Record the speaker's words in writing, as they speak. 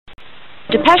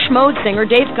Depeche Mode singer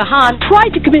Dave Gahan tried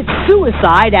to commit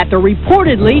suicide after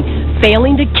reportedly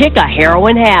failing to kick a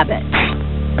heroin habit.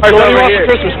 All right, what do you want for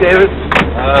Christmas, David?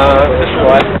 This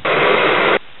one.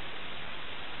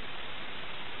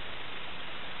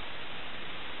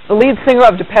 The lead singer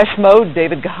of Depeche Mode,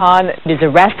 David Gahan, is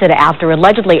arrested after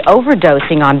allegedly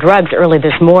overdosing on drugs early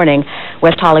this morning.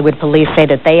 West Hollywood police say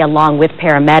that they, along with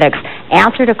paramedics,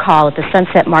 answered a call at the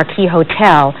Sunset Marquis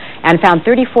Hotel and found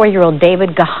 34-year-old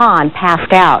David Gahan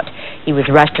passed out. He was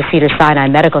rushed to Cedars-Sinai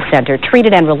Medical Center,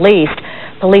 treated and released.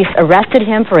 Police arrested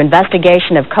him for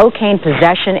investigation of cocaine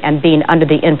possession and being under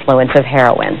the influence of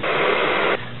heroin.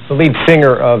 The lead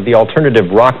singer of the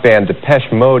alternative rock band Depeche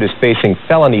Mode is facing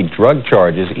felony drug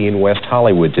charges in West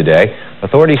Hollywood today.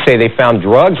 Authorities say they found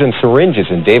drugs and syringes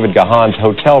in David Gahan's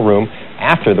hotel room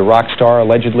after the rock star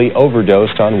allegedly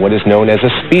overdosed on what is known as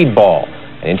a speedball,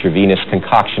 an intravenous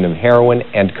concoction of heroin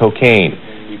and cocaine.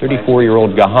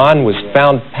 34-year-old Gahan was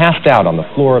found passed out on the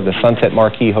floor of the Sunset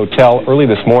Marquis Hotel early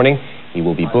this morning. He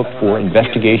will be booked for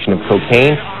investigation of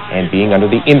cocaine and being under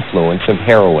the influence of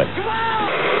heroin.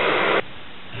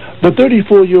 The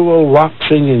 34-year-old rock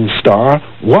singing star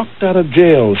walked out of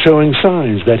jail showing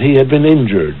signs that he had been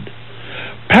injured.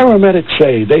 Paramedics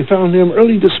say they found him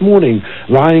early this morning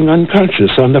lying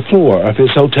unconscious on the floor of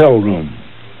his hotel room.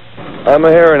 I'm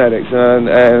a heroin addict and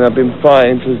I've been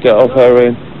fighting to get off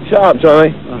heroin. Shut up,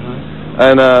 Johnny.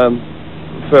 And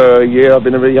for a year I've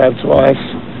been in rehab twice,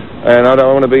 and I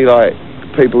don't want to be like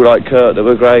people like Kurt that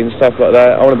were great and stuff like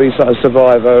that. I want to be a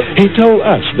survivor. He told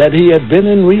us that he had been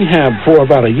in rehab for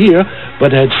about a year,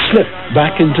 but had slipped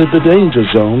back into the danger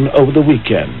zone over the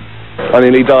weekend. I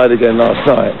nearly died again last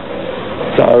night.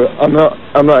 So I'm not,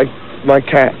 my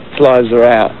cat's lives are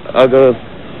out. I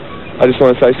just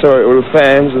want to say sorry to all the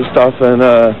fans and stuff, and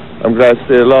I'm glad to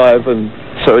be alive, and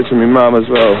sorry to my mum as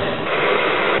well.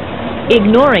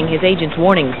 Ignoring his agent's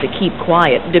warnings to keep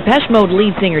quiet, Depeche Mode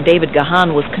lead singer David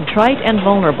Gahan was contrite and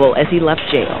vulnerable as he left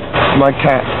jail. My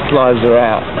cat's lives are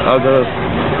out.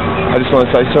 I just want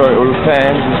to say sorry to all the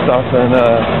fans and stuff, and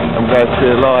I'm glad to be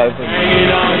alive.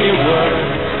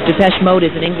 Depeche Mode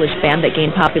is an English band that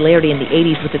gained popularity in the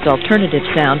 80s with its alternative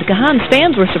sound. Gahan's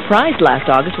fans were surprised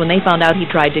last August when they found out he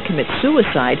tried to commit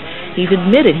suicide. He's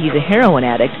admitted he's a heroin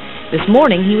addict. This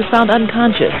morning, he was found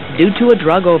unconscious due to a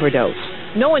drug overdose.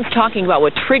 No one's talking about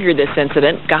what triggered this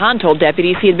incident. Gahan told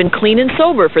deputies he had been clean and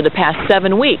sober for the past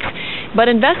 7 weeks. But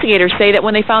investigators say that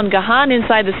when they found Gahan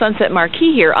inside the Sunset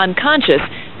Marquis here unconscious,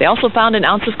 they also found an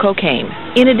ounce of cocaine.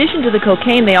 In addition to the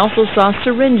cocaine, they also saw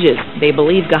syringes. They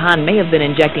believe Gahan may have been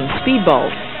injecting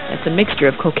speedballs. That's a mixture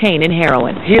of cocaine and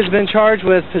heroin. He has been charged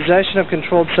with possession of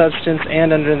controlled substance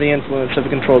and under the influence of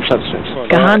a controlled substance.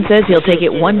 Gahan says he'll take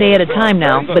it one day at a time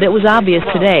now, but it was obvious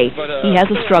today he has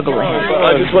a struggle ahead.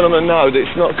 I just want them to know that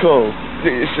it's not cool.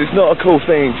 It's not a cool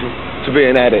thing to be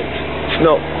an addict. It's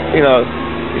not, you know,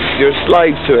 you're a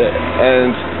slave to it,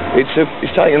 and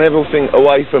it's taking everything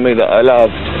away from me that I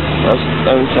loved.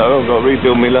 And so I've got to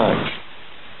rebuild my life.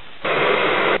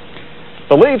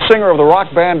 The lead singer of the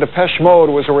rock band Depeche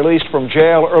Mode was released from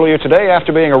jail earlier today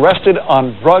after being arrested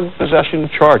on drug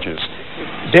possession charges.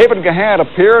 David Gahan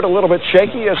appeared a little bit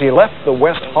shaky as he left the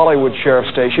West Hollywood Sheriff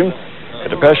Station.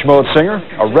 The Depeche Mode singer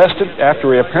arrested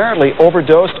after he apparently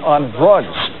overdosed on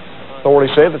drugs.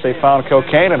 Authorities say that they found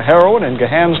cocaine and heroin in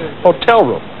Gahan's hotel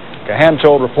room. Gahan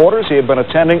told reporters he had been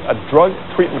attending a drug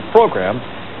treatment program.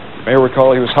 You may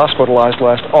recall he was hospitalized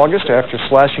last August after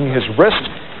slashing his wrist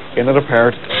in an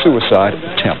apparent suicide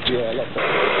attempt.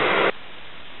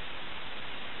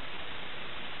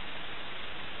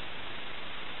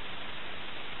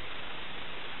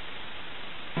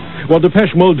 While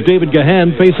Depeche Mode's David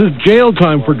Gahan faces jail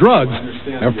time for drugs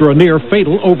after a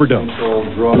near-fatal overdose.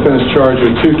 Finished charged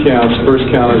with 2 counts. First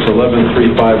count is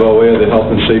 11350A of the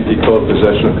Health and Safety Code,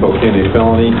 possession of cocaine, a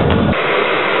felony.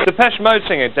 Depeche Mode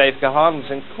singer Dave Gahan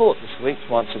was in court this week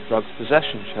to answer drugs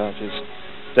possession charges.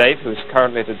 Dave, who is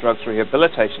currently at a drugs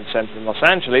rehabilitation center in Los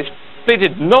Angeles,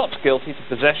 pleaded not guilty to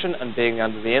possession and being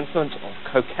under the influence of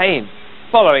cocaine,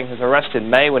 following his arrest in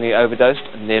May when he overdosed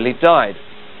and nearly died.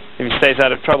 If he stays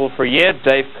out of trouble for a year,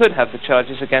 Dave could have the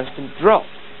charges against him dropped.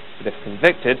 But if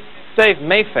convicted, Dave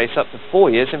may face up to 4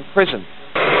 years in prison.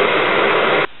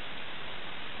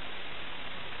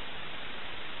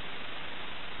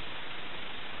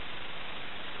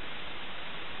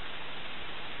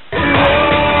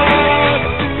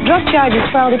 Drug charges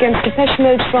filed against Depeche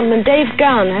Mode frontman Dave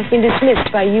Gahan have been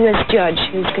dismissed by a U.S. judge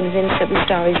who's convinced that the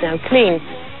star is now clean.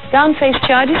 Gahan faced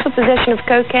charges for possession of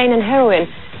cocaine and heroin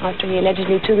after he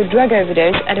allegedly took a drug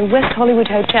overdose at a West Hollywood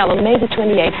hotel on May the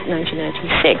 28th,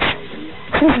 1996.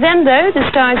 Since then, though, the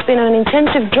star has been on an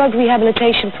intensive drug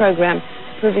rehabilitation program.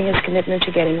 proving his commitment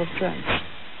to getting off drugs.